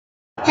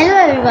Hello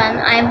everyone,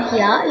 I am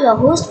here, your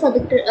host for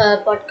the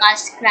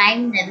podcast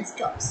Crime Never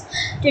Stops.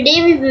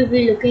 Today we will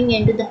be looking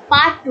into the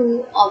part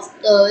 2 of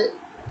the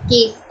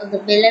case of the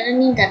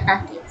Belarani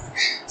Datta case.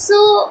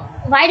 So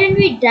why don't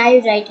we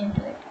dive right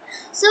into it?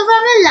 So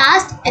from the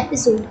last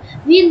episode,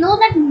 we know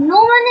that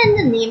no one in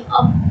the name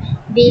of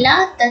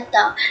Bela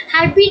Datta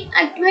had been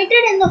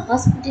admitted in the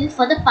hospital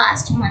for the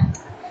past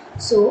month.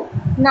 So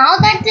now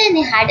that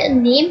they had a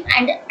name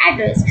and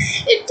address,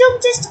 it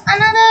took just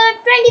another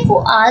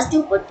 24 hours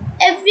to put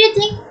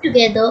everything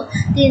together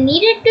they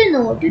needed to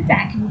know to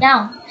track him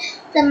down.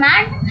 The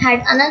man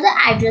had another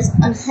address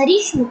on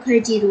Harish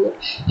Mukherjee Road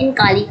in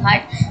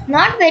Kalighat,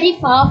 not very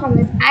far from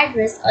his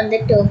address on the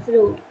Turf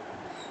Road.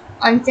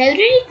 On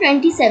February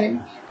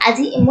 27, as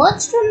he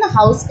emerged from the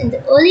house in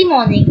the early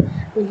morning,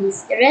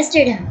 police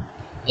arrested him.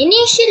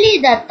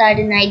 Initially, Datta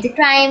denied the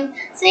crime,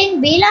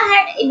 saying Bela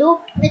had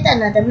eloped with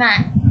another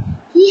man.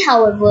 He,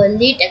 however,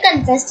 later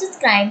confessed his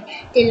crime,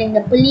 telling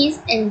the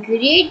police in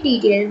great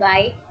detail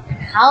why and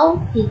how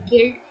he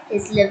killed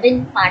his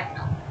live-in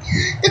partner.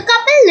 The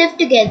couple lived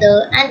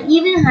together and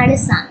even had a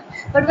son,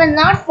 but were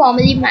not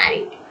formally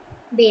married.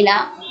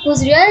 Bela,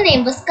 whose real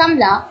name was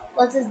Kamla,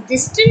 was a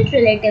distant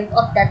relative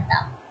of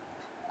Datta.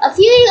 A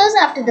few years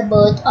after the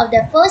birth of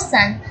their first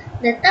son,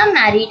 Datta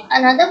married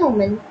another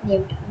woman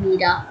named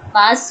Meera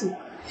Basu.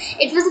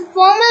 It was a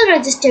formal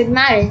registered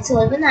marriage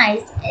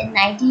solemnized in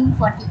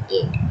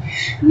 1948.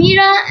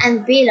 Meera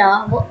and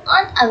Bela were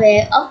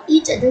unaware of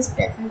each other's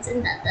presence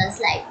in Datta's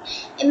life.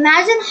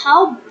 Imagine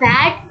how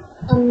bad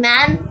a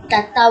man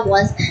Datta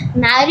was,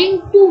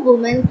 marrying two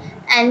women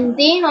and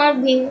they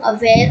not being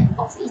aware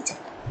of each other.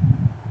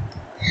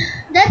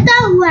 Datta,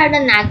 who had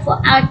a knack for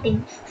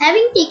acting,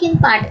 having taken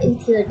part in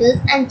theatres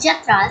and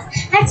jatras,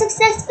 had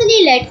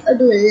successfully led a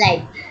dual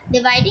life,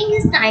 dividing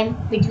his time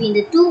between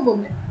the two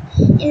women.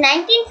 In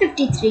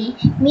 1953,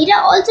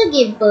 Meera also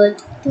gave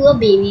birth to a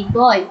baby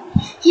boy.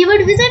 He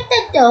would visit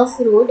the Turf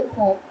Road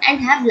home and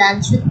have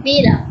lunch with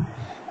Bela.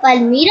 While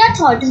Meera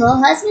thought her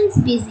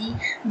husband's busy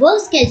work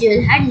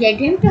schedule had led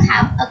him to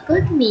have a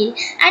quick meal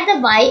at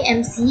the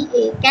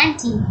YMCA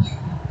canteen,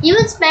 he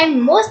would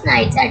spend most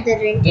nights at the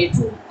rented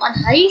room on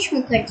Harish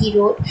Mukherjee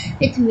Road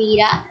with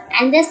Meera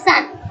and their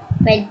son,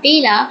 while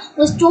Bela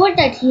was told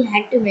that he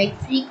had to make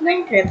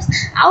frequent trips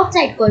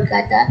outside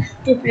Kolkata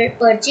to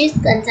purchase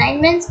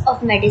consignments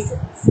of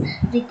medicines,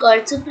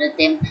 recalled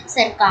Supratim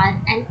Sarkar,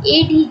 an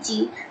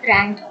ADG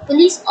ranked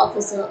police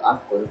officer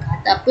of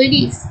Kolkata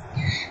Police.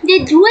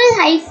 Their dual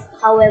life,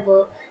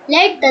 however,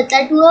 led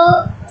Datta to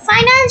a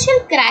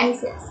financial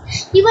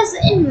crisis. He was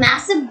in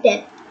massive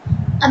debt.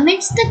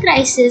 Amidst the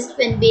crisis,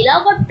 when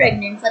Bela got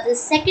pregnant for the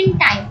second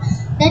time,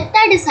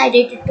 Datta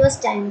decided it was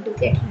time to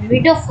get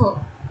rid of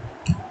her.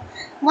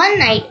 One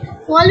night,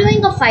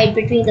 following a fight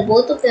between the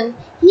both of them,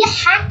 he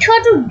hacked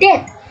her to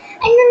death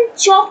and then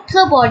chopped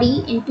her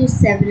body into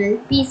several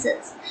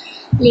pieces.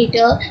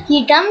 Later,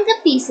 he dumped the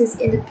pieces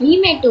in the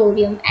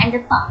crematorium and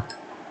the park.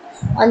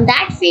 On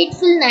that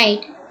fateful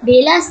night,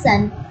 Bela's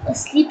son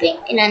was sleeping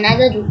in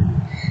another room.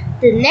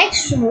 The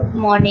next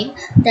morning,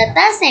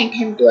 Datta sent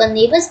him to a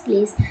neighbor's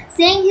place,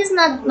 saying his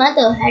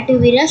mother had to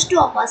be rushed to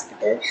a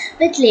hospital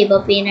with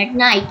labor pain at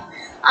night.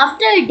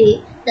 After a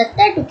day,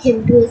 Datta took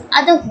him to his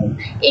other home,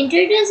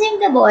 introducing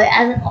the boy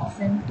as an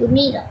orphan to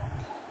Meera.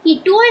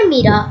 He told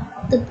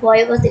Meera the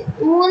boy was the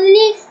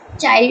only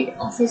child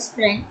of his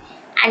friend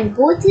and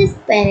both his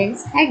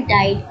parents had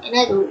died in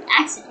a road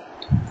accident.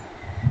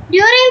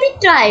 During the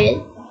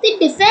trial, the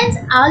defense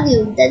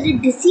argued that the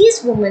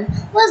deceased woman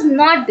was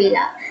not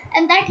Bela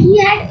and that he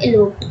had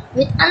eloped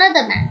with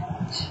another man.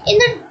 In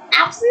the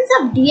absence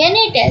of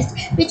DNA test,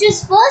 which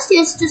was first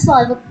used to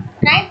solve a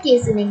crime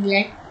case in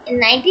England in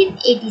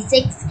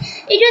 1986,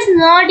 it was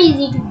not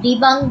easy to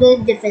debunk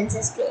the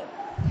defense's claim.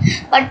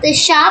 But the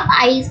sharp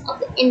eyes of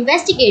the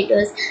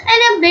investigators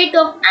and a bit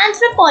of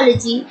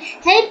anthropology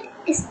helped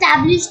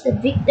establish the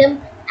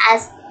victim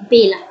as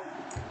Bela.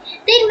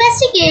 The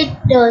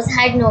investigators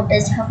had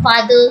noticed her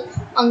father,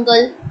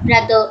 uncle,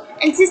 brother,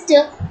 and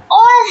sister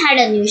all had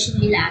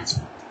unusually large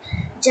feet,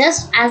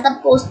 just as the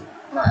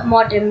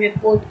post-mortem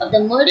report of the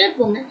murdered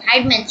woman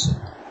had mentioned.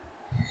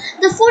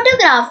 The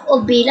photograph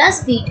of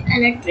Bela's feet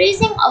and a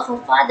tracing of her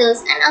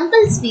father's and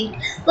uncle's feet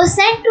was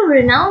sent to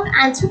renowned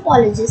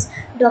anthropologist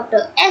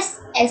Dr.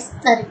 S.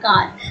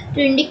 Sarkar to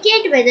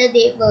indicate whether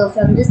they were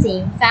from the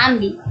same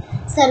family.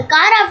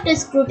 Sarkar, after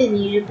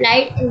scrutiny,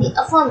 replied in the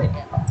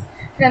affirmative.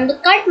 From the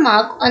cut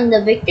mark on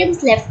the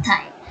victim's left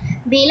thigh,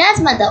 Bela's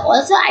mother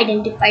also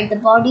identified the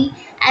body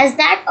as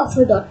that of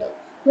her daughter,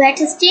 who had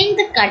sustained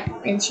the cut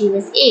when she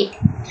was 8.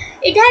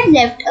 It had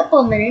left a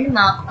permanent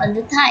mark on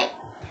the thigh.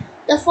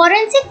 The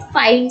forensic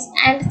finds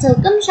and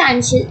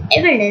circumstantial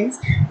evidence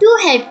too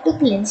helped to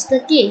clinch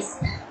the case.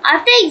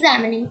 After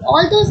examining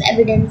all those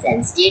evidence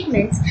and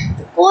statements,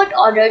 the court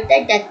ordered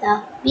that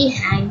Datta be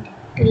hanged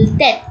till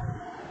death.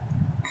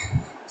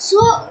 So,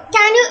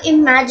 can you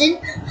imagine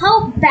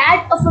how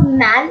bad of a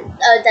man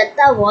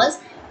Datta was?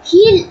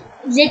 He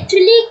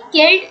literally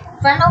killed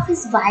one of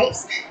his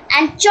wives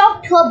and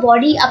chopped her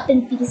body up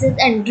in pieces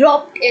and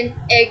dropped it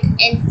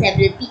in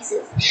several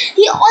pieces.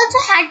 He also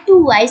had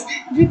two wives,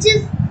 which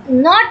is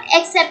not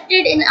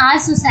accepted in our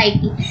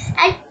society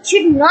and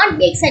should not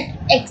be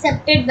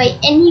accepted by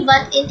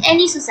anyone in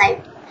any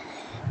society.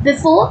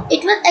 Before,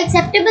 it was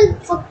acceptable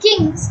for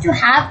kings to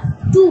have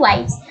two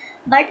wives,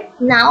 but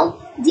now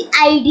the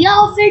idea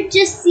of it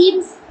just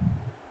seems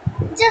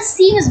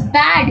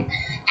bad,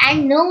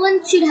 and no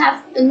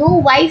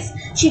wife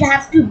should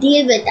have to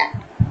deal with that.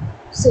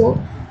 So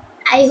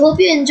I hope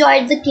you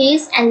enjoyed the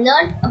case and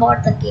learned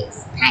about the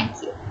case. Thank you.